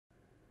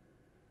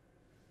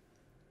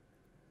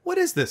What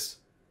is this?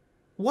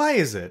 Why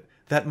is it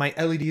that my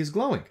LED is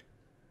glowing?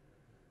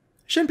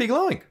 Shouldn't be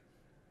glowing.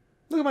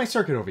 Look at my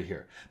circuit over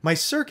here. My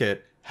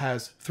circuit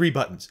has 3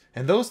 buttons,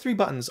 and those 3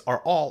 buttons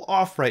are all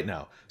off right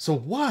now. So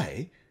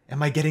why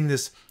am I getting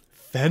this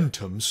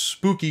phantom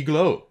spooky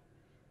glow?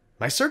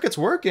 My circuit's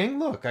working.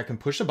 Look, I can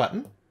push a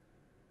button.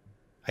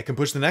 I can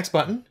push the next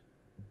button.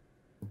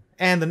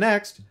 And the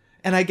next.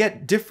 And I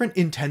get different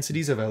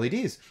intensities of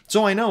LEDs.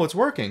 So I know it's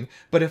working,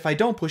 but if I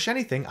don't push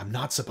anything, I'm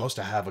not supposed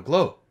to have a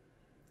glow.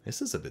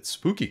 This is a bit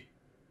spooky.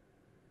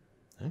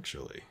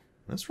 Actually,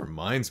 this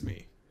reminds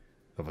me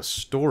of a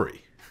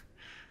story.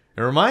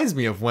 It reminds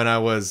me of when I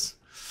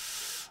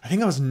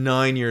think I was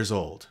 9 years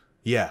old.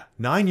 Yeah,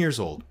 9 years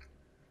old.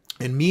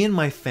 And me and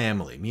my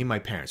family, me and my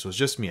parents, it was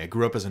just me. I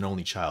grew up as an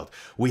only child.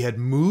 We had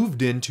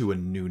moved into a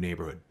new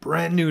neighborhood,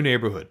 brand new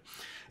neighborhood.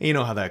 And you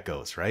know how that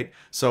goes, right?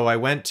 So I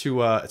went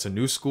to, it's a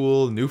new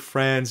school, new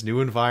friends,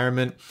 new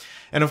environment.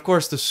 And of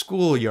course, the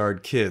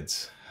schoolyard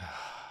kids,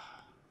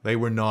 they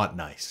were not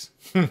nice.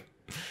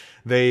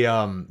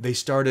 They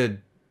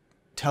started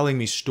telling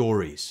me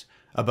stories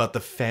about the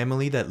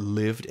family that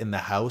lived in the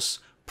house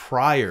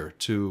prior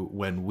to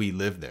when we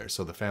lived there.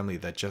 So the family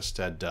that just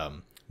had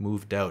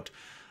moved out.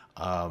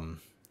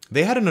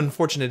 They had an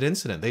unfortunate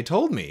incident. They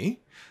told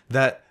me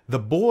that the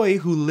boy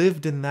who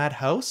lived in that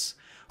house,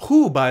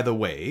 who, by the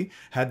way,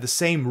 had the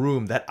same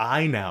room that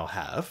I now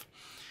have,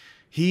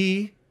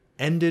 he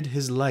ended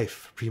his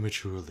life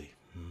prematurely.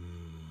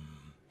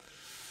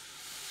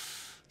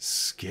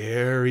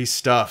 Scary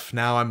stuff.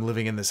 Now I'm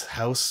living in this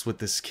house with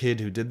this kid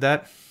who did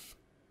that.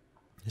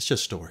 It's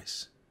just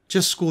stories.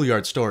 Just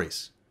schoolyard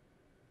stories.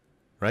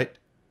 Right?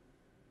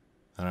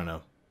 I don't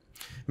know.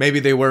 Maybe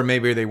they were,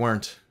 maybe they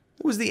weren't.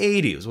 It was the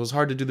 80s. It was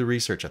hard to do the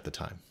research at the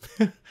time.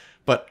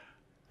 But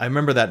I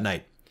remember that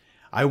night.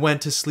 I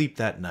went to sleep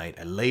that night.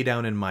 I lay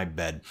down in my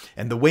bed.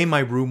 And the way my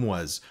room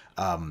was,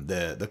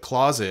 the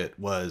closet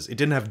was, it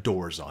didn't have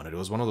doors on it. It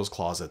was one of those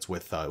closets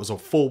with, it was a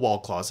full wall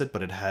closet,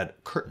 but it had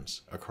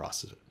curtains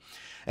across it.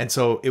 And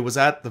so it was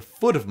at the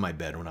foot of my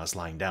bed when I was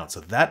lying down. So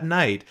that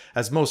night,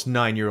 as most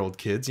 9-year-old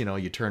kids, you know,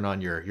 you turn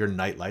on your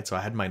night light. So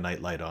I had my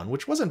night light on,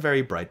 which wasn't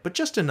very bright, but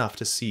just enough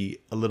to see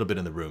a little bit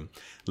in the room.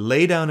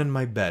 Lay down in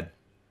my bed.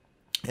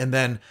 And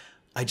then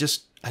I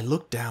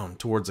looked down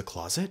towards the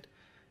closet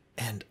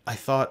and I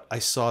thought I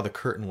saw the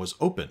curtain was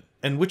open,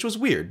 and which was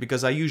weird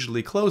because I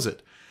usually close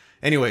it.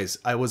 Anyways,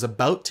 I was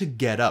about to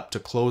get up to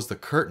close the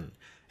curtain,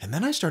 and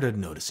then I started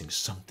noticing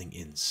something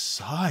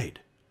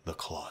inside the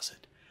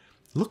closet.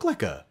 It looked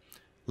like a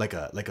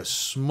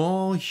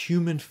small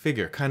human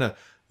figure kind of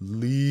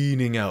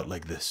leaning out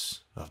like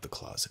this of the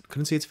closet.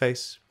 Couldn't see its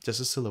face,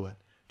 just a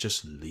silhouette,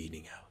 just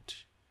leaning out.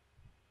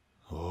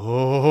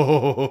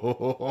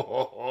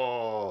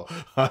 Oh,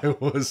 I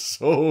was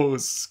so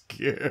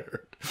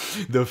scared.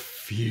 The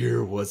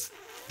fear was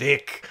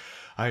thick.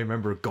 I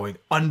remember going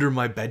under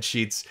my bed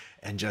sheets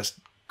and just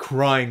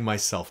crying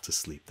myself to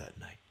sleep that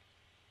night.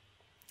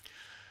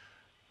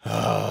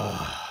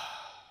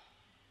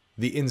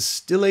 The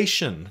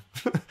instillation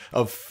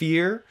of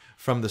fear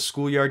from the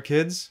schoolyard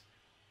kids,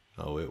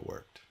 oh, it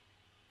worked.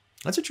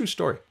 That's a true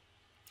story.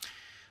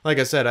 Like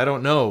I said, I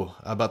don't know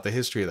about the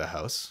history of the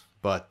house,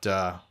 but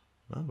that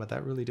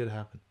really did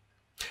happen.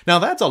 Now,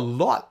 that's a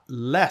lot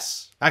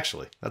less,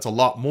 actually, that's a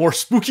lot more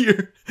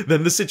spookier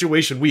than the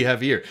situation we have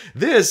here.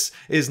 This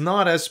is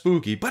not as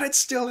spooky, but it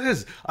still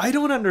is. I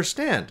don't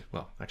understand.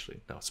 Well,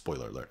 actually, no,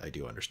 spoiler alert, I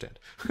do understand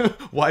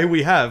why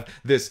we have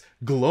this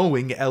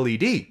glowing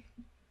LED.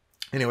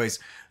 Anyways,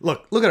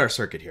 look at our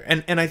circuit here.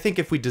 And I think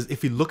if we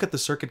look at the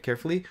circuit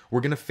carefully,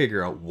 we're going to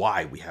figure out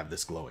why we have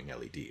this glowing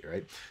LED,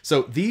 right?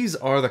 So these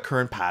are the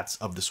current paths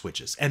of the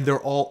switches, and they're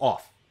all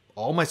off.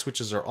 All my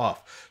switches are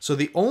off. So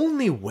the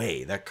only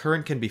way that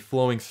current can be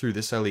flowing through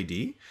this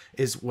LED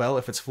is, well,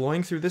 if it's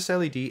flowing through this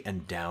LED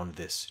and down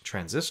this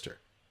transistor.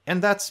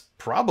 And that's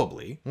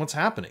probably what's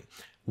happening.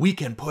 We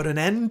can put an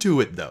end to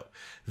it, though.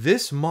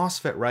 This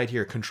MOSFET right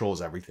here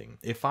controls everything.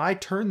 If I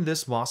turn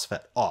this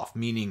MOSFET off,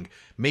 meaning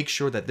make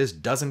sure that this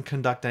doesn't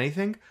conduct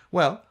anything,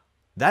 well,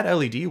 that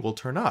LED will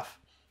turn off.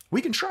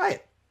 We can try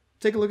it.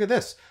 Take a look at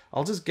this.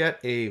 I'll just get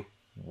a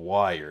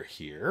wire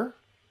here.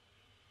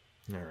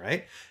 All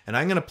right, and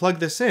I'm going to plug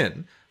this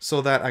in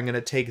so that I'm going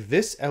to take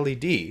this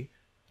LED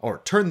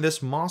or turn this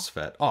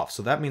MOSFET off.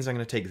 So that means I'm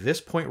going to take this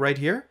point right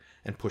here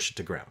and push it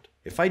to ground.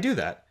 If I do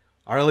that,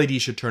 our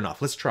LED should turn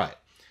off. Let's try it.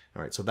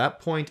 All right, so that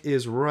point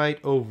is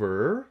right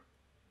over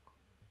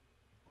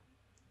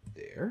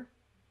there.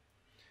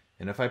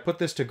 And if I put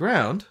this to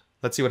ground,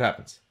 let's see what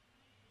happens.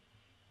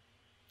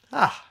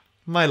 Ah,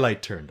 my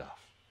light turned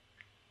off.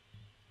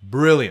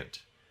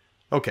 Brilliant.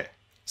 Okay,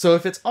 so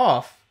if it's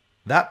off,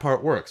 that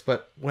part works,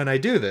 but when I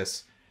do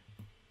this,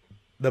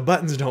 the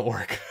buttons don't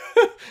work.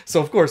 So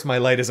of course my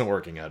light isn't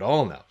working at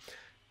all now.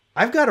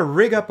 I've got to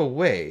rig up a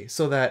way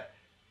so that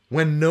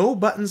when no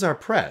buttons are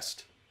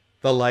pressed,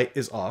 the light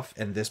is off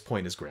and this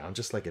point is ground,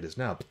 just like it is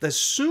now. But as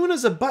soon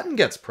as a button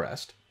gets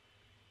pressed,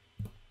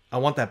 I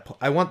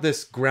want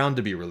this ground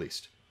to be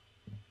released.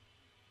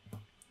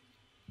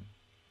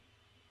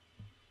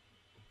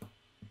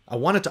 I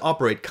want it to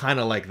operate kind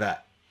of like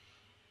that.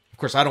 Of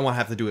course, I don't want to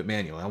have to do it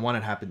manually. I want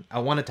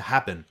it to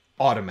happen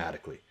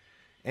automatically.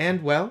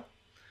 And well,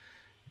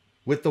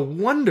 with the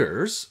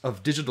wonders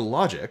of digital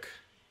logic,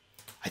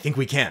 I think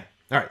we can.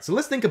 All right, so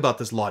let's think about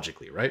this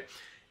logically, right?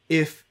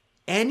 If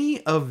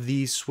any of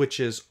these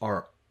switches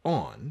are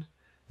on,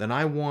 then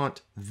I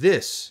want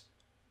this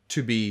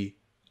to be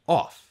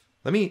off.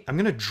 I'm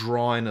going to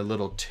draw in a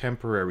little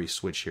temporary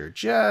switch here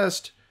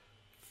just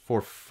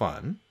for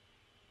fun.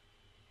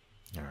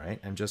 All right,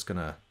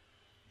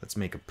 let's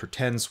make a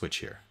pretend switch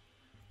here.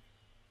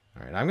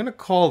 All right, I'm going to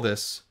call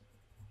this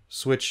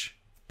switch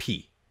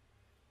P.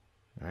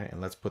 All right, and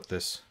let's put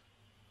this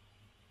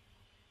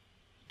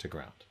to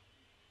ground.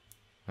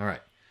 All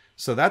right,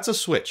 so that's a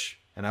switch,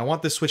 and I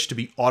want this switch to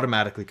be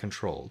automatically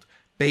controlled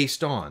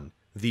based on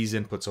these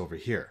inputs over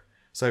here.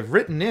 So I've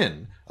written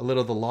in a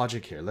little of the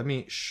logic here. Let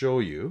me show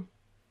you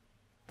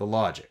the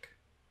logic.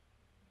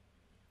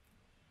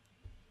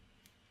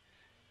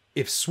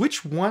 If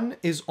switch 1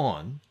 is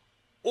on,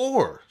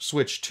 or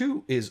switch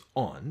 2 is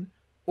on,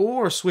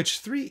 or switch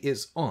 3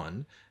 is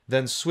on,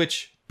 then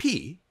switch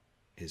P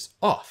is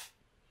off.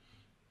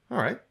 All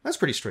right, that's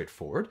pretty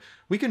straightforward.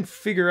 We can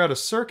figure out a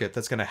circuit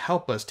that's going to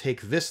help us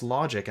take this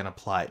logic and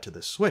apply it to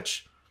this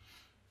switch.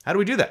 How do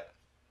we do that?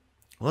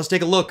 Well, let's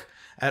take a look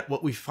at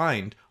what we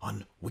find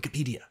on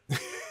Wikipedia.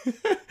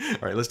 All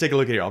right, let's take a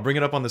look at here. I'll bring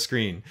it up on the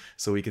screen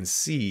so we can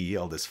see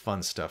all this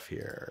fun stuff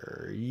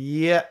here.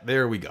 Yeah,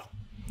 there we go.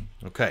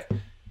 Okay,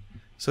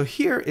 so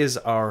here is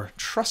our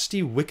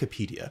trusty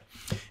Wikipedia,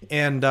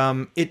 and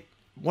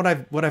what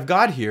I've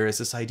got here is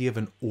this idea of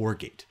an OR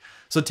gate.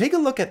 So take a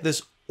look at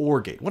this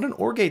OR gate. What an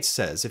OR gate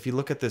says, if you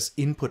look at this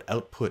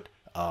input-output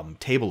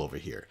table over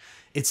here,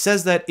 it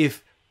says that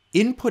if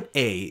input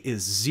A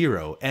is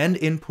 0 and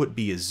input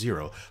B is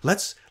 0,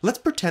 let's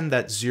pretend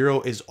that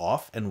 0 is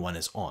off and 1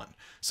 is on.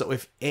 So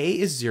if A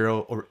is 0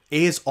 or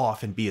A is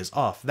off and B is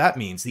off, that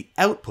means the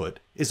output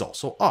is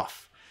also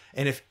off.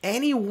 And if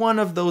any one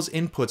of those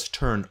inputs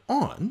turn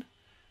on,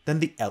 then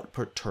the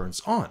output turns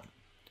on.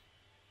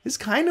 It's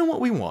kind of what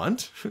we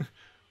want.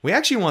 We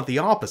actually want the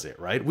opposite,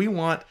 right? We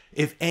want,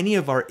 if any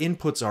of our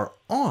inputs are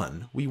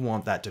on, we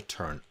want that to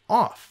turn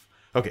off.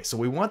 Okay, so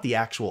we want the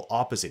actual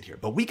opposite here,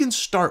 but we can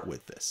start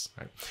with this.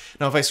 Right?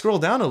 Now, if I scroll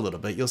down a little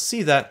bit, you'll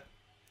see that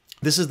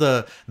this is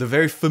the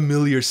very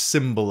familiar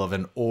symbol of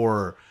an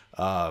OR.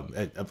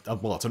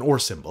 Well, it's an OR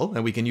symbol,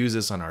 and we can use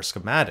this on our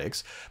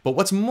schematics. But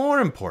what's more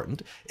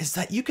important is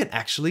that you can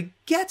actually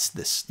get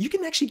this. You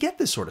can actually get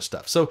this sort of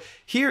stuff. So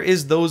here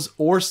is those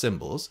OR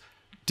symbols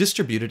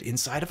distributed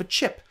inside of a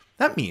chip.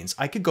 That means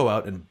I could go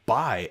out and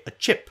buy a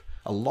chip,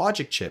 a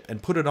logic chip,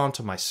 and put it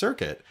onto my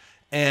circuit,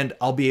 and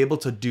I'll be able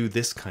to do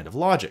this kind of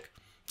logic.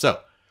 So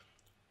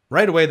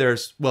right away,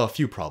 there's, well, a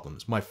few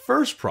problems. My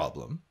first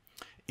problem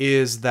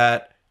is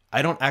that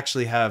I don't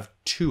actually have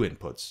 2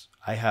 inputs.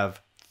 I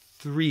have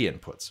 3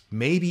 inputs,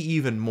 maybe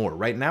even more.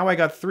 Right now I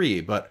got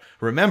 3, but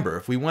remember,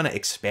 if we want to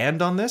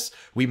expand on this,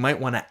 we might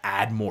want to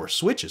add more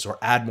switches or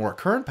add more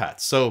current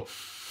paths. So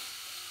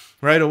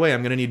right away,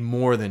 I'm going to need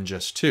more than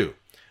just 2.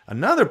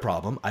 Another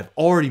problem, I've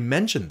already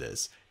mentioned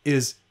this,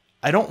 is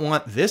I don't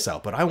want this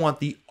output. I want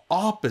the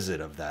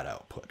opposite of that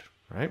output,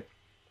 right?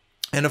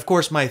 And of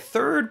course, my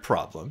third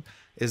problem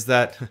is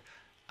that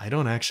I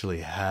don't actually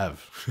have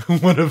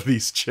one of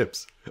these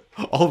chips.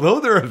 Although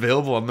they're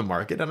available on the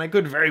market, and I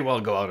could very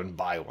well go out and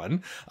buy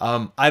one,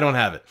 I don't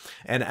have it.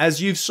 And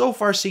as you've so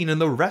far seen in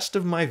the rest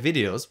of my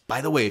videos, by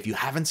the way, if you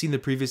haven't seen the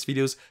previous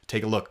videos,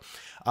 take a look.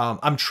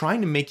 I'm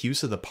trying to make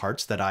use of the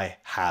parts that I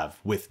have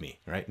with me,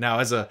 right? Now,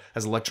 as an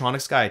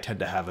electronics guy, I tend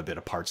to have a bit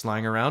of parts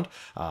lying around.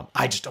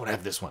 I just don't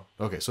have this one.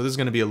 Okay, so this is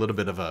going to be a little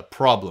bit of a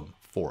problem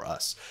for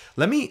us.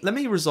 Let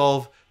me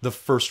resolve the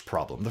first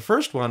problem. The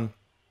first one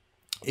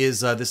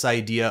is this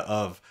idea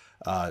of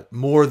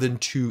more than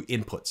 2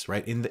 inputs,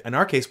 right? In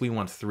our case, we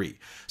want 3.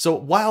 So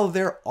while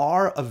there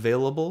are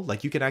available,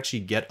 like you can actually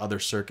get other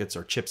circuits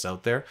or chips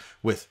out there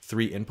with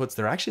 3 inputs,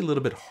 they're actually a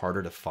little bit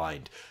harder to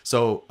find.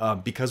 So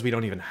because we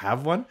don't even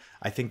have one,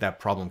 I think that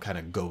problem kind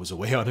of goes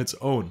away on its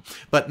own.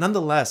 But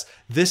nonetheless,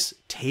 this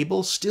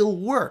table still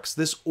works.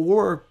 This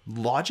OR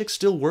logic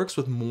still works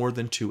with more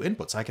than 2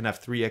 inputs. I can have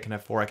 3, I can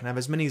have 4, I can have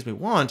as many as we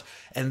want,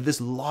 and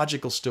this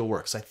logical still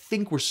works. I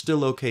think we're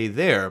still okay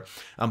there.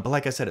 But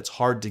like I said, it's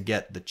hard to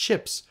get the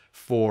chips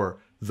for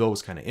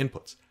those kind of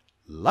inputs.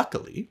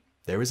 Luckily,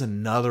 there is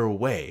another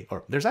way,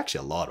 or there's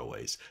actually a lot of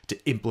ways to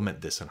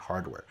implement this in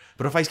hardware.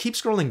 But if I keep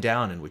scrolling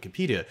down in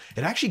Wikipedia,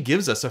 it actually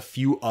gives us a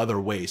few other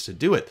ways to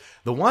do it.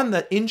 The one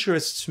that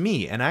interests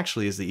me, and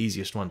actually is the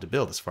easiest one to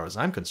build as far as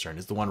I'm concerned,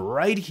 is the one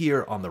right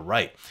here on the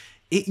right.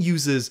 It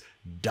uses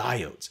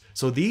diodes.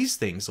 So these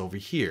things over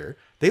here,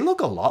 they look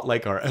a lot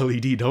like our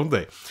LED, don't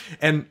they?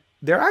 And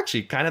they're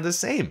actually kind of the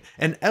same.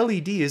 An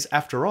LED is,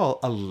 after all,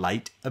 a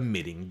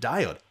light-emitting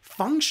diode.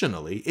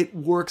 Functionally, it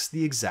works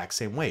the exact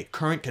same way.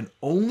 Current can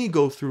only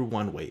go through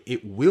one way.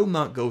 It will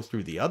not go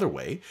through the other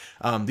way.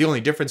 The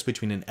only difference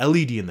between an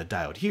LED and the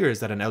diode here is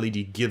that an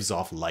LED gives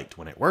off light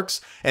when it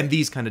works, and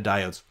these kind of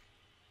diodes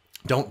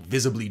don't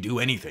visibly do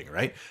anything,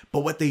 right?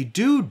 But what they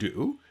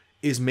do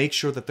is make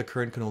sure that the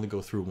current can only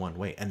go through one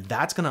way. And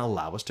that's going to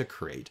allow us to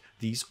create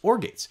these OR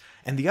gates.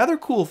 And the other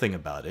cool thing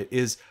about it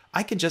is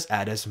I can just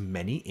add as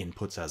many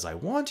inputs as I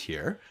want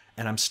here,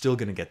 and I'm still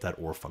going to get that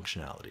OR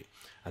functionality.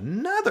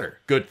 Another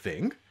good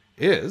thing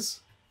is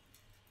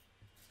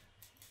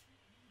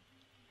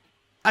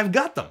I've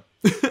got them.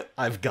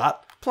 I've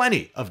got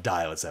plenty of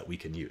diodes that we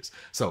can use.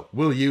 So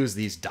we'll use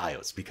these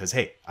diodes because,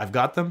 hey, I've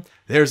got them.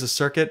 There's a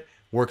circuit.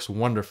 Works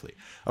wonderfully.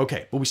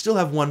 Okay, but we still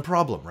have one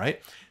problem,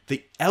 right?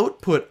 The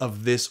output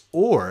of this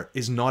OR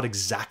is not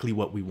exactly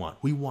what we want.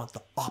 We want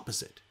the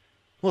opposite.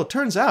 Well, it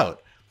turns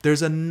out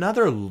there's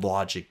another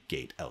logic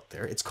gate out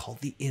there. It's called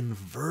the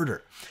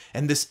inverter.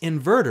 And this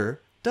inverter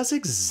does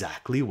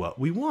exactly what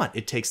we want.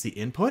 It takes the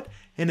input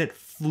and it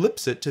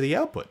flips it to the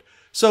output.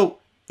 So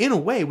in a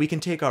way, we can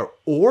take our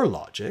OR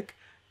logic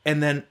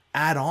and then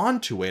add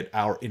on to it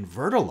our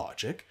inverter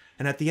logic.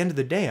 And at the end of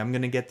the day, I'm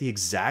going to get the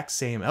exact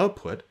same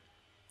output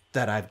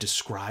that I've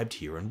described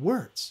here in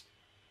words.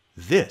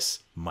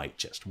 This might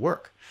just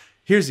work.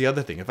 Here's the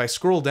other thing. If I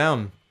scroll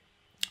down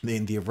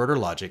in the inverter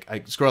logic,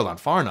 I scroll down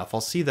far enough,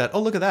 I'll see that,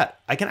 oh, look at that.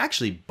 I can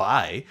actually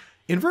buy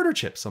inverter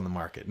chips on the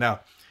market.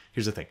 Now,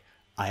 here's the thing.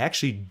 I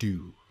actually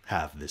do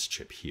have this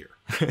chip here.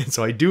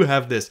 So I do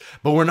have this,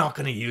 but we're not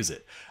going to use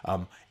it.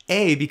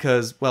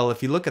 Because, well,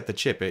 if you look at the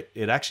chip,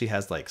 it actually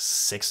has like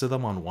 6 of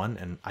them on one,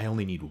 and I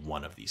only need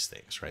 1 of these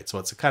things, right? So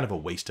it's a kind of a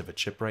waste of a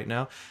chip right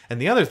now. And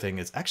the other thing,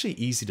 it's actually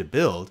easy to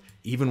build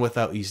even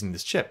without using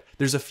this chip.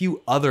 There's a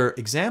few other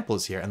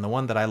examples here, and the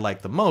one that I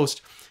like the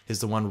most is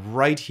the one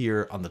right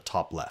here on the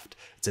top left.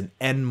 It's an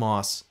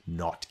NMOS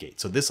NOT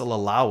gate. So this will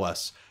allow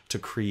us to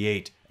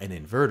create an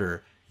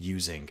inverter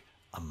using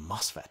a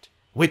MOSFET,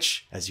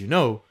 which, as you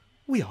know,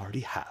 we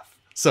already have.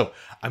 So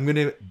I'm going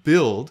to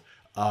build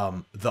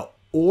the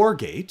OR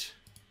gate,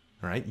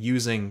 right,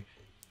 using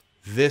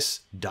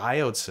this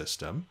diode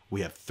system.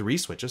 We have 3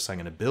 switches, so I'm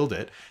going to build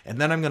it, and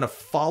then I'm going to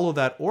follow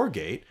that OR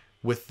gate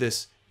with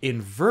this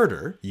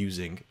inverter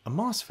using a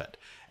MOSFET.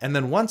 And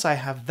then once I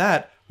have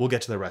that, we'll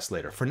get to the rest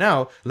later. For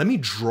now, let me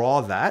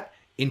draw that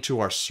into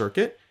our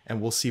circuit,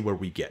 and we'll see where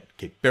we get.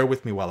 Okay, bear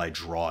with me while I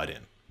draw it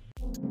in.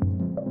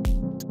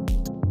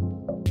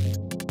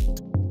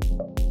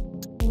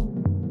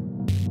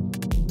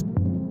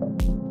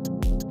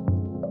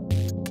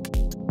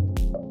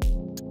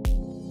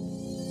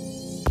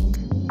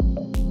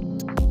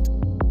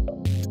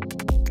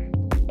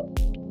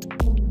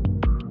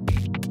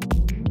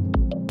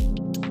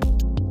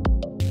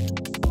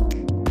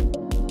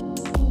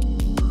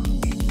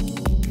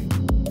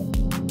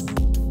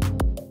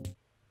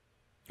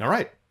 All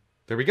right,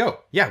 there we go.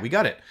 Yeah, we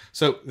got it.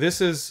 So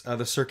this is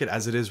the circuit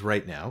as it is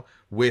right now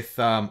with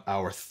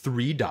our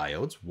 3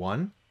 diodes,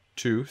 1,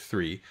 2,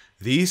 3.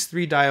 These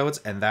 3 diodes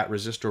and that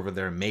resistor over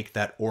there make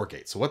that OR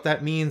gate. So what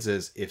that means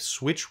is if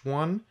switch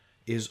 1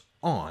 is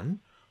on,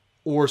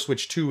 or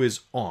switch 2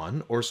 is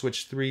on, or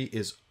switch 3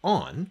 is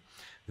on,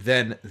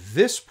 then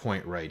this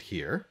point right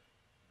here,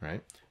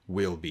 right,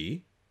 will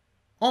be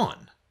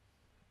on.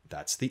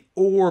 That's the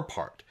OR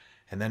part.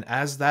 And then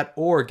as that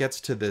OR gets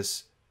to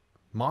this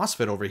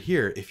MOSFET over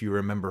here, if you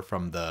remember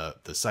from the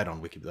site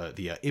on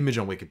the image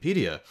on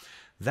Wikipedia,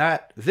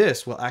 that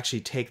this will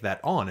actually take that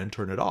on and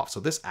turn it off.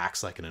 So this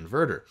acts like an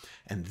inverter.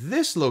 And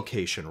this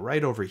location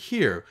right over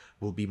here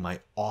will be my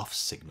off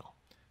signal.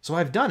 So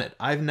I've done it.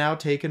 I've now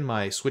taken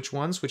my switch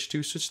 1, switch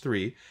 2, switch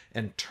 3,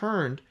 and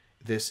turned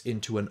this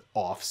into an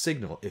off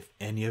signal if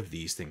any of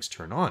these things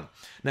turn on.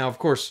 Now, of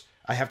course,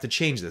 I have to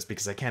change this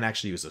because I can't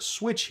actually use a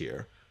switch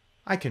here.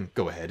 I can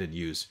go ahead and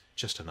use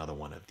just another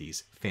one of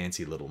these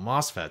fancy little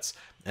MOSFETs,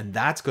 and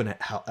that's going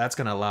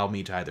to allow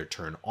me to either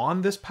turn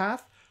on this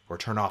path or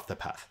turn off the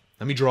path.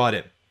 Let me draw it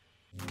in.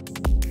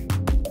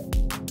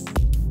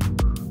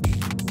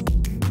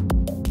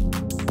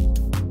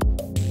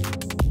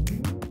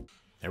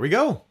 There we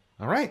go.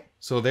 All right.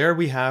 So there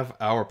we have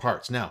our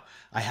parts. Now,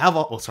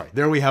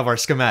 there we have our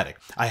schematic.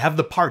 I have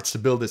the parts to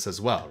build this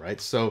as well, right?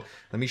 So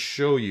let me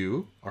show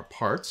you our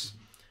parts.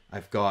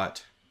 I've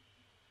got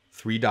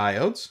 3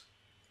 diodes.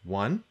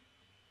 1,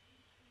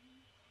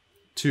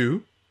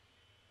 2,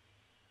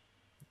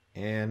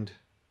 and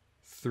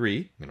 3.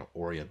 I'm going to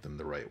orient them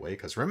the right way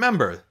because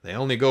remember, they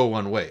only go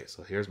one way.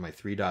 So here's my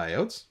 3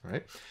 diodes,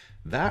 right?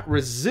 That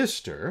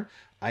resistor,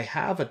 I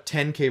have a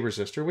 10K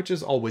resistor, which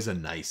is always a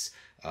nice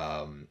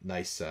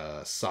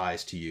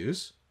size to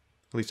use.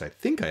 At least I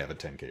think I have a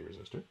 10K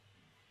resistor.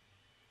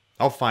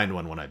 I'll find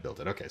one when I build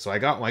it. Okay, so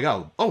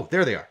oh,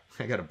 there they are.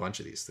 I got a bunch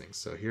of these things.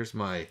 So here's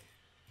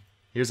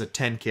a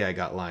 10K I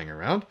got lying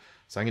around.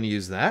 So I'm going to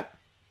use that.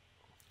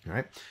 All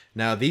right.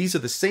 Now, these are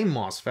the same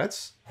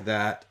MOSFETs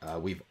that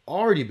we've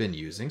already been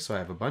using. So I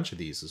have a bunch of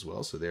these as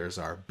well. So there's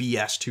our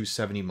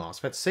BS270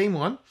 MOSFET, same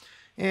one.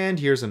 And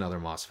here's another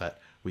MOSFET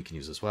we can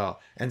use as well.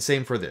 And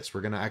same for this.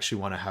 We're going to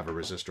actually want to have a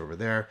resistor over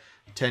there.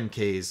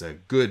 10K is a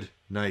good,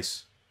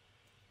 nice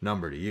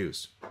number to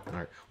use. All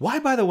right. Why,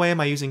 by the way, am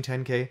I using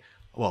 10K?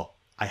 Well,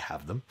 I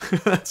have them.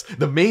 That's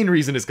the main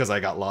reason is because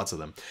I got lots of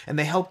them. And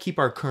they help keep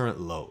our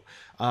current low.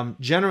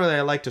 Generally,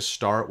 I like to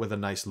start with a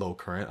nice low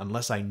current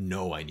unless I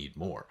know I need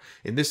more.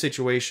 In this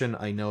situation,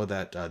 I know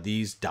that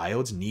these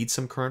diodes need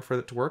some current for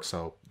it to work.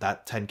 So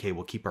that 10K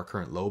will keep our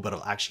current low, but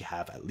it'll actually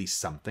have at least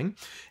something.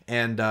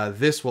 And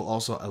this will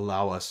also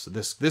allow us,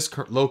 this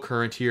low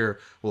current here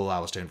will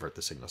allow us to invert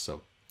the signal.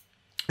 So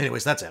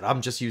anyways, that's it.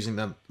 I'm just using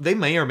them. They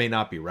may or may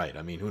not be right.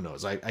 I mean, who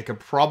knows? I could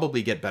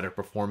probably get better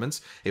performance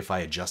if I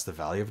adjust the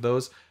value of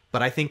those,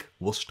 but I think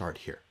we'll start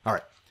here. All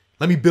right,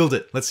 let me build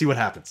it. Let's see what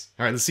happens.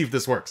 All right, let's see if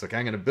this works. Okay,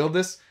 I'm going to build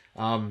this.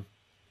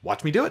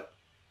 Watch me do it.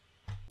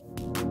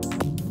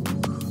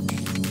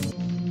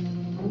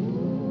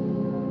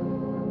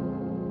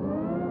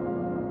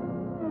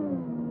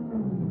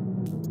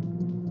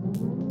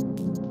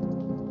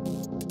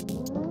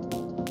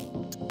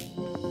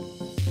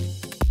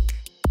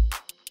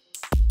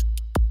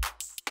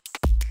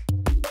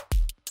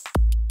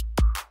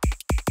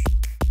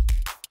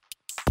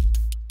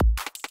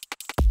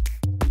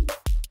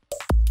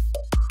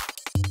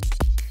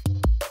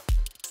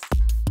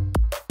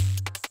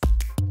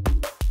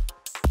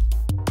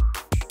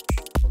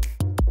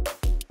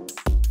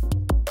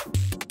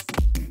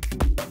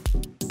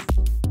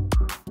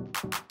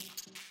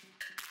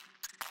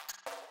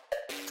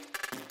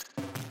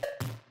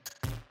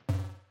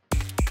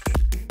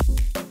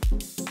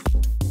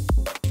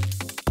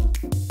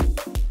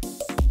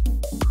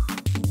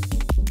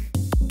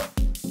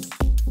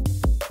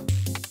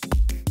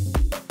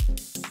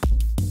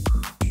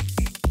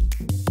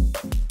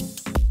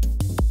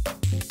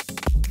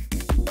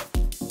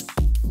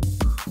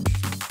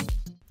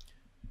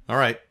 All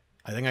right,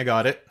 I think I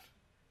got it.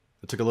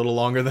 It took a little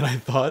longer than I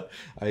thought.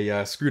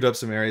 I screwed up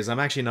some areas.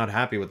 I'm actually not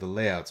happy with the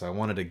layout, so I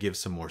wanted to give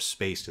some more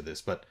space to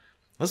this. But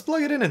let's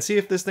plug it in and see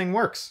if this thing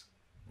works.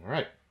 All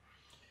right.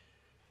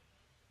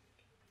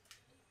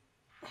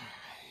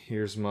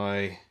 Here's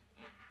my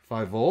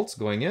 5 volts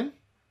going in.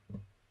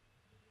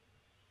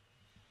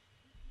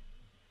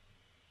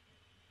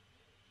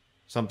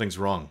 Something's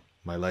wrong.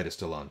 My light is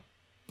still on.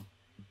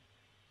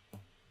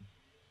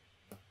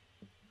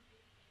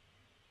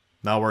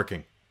 Not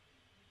working.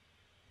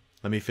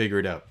 Let me figure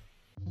it out.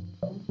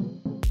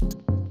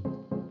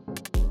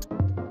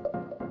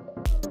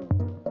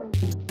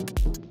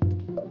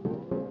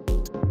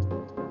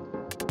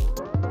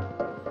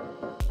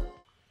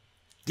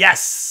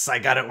 Yes, I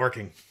got it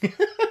working.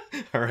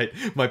 All right,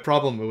 my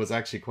problem was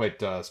actually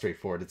quite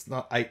straightforward.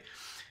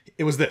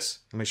 It was this.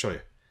 Let me show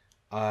you.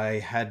 I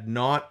had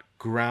not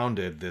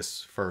grounded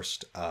this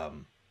first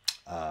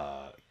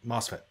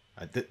MOSFET.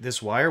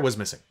 This wire was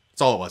missing. That's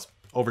all it was.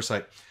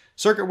 Oversight.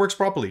 Circuit works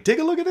properly. Take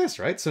a look at this,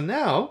 right? So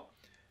now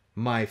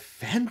my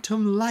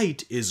phantom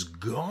light is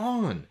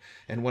gone.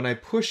 And when I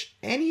push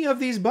any of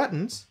these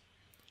buttons,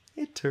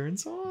 it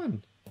turns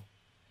on.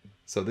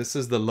 So this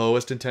is the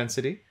lowest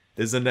intensity.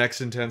 This is the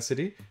next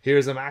intensity.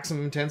 Here's the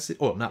maximum intensity.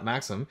 Oh, not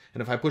maximum.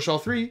 And if I push all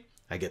 3,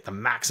 I get the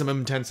maximum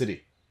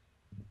intensity.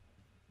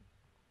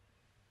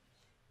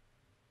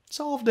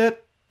 Solved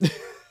it.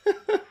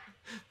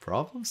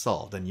 Problem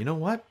solved. And you know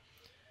what?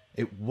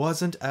 It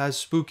wasn't as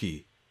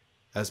spooky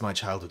as my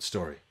childhood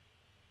story.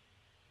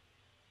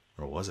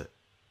 Or was it?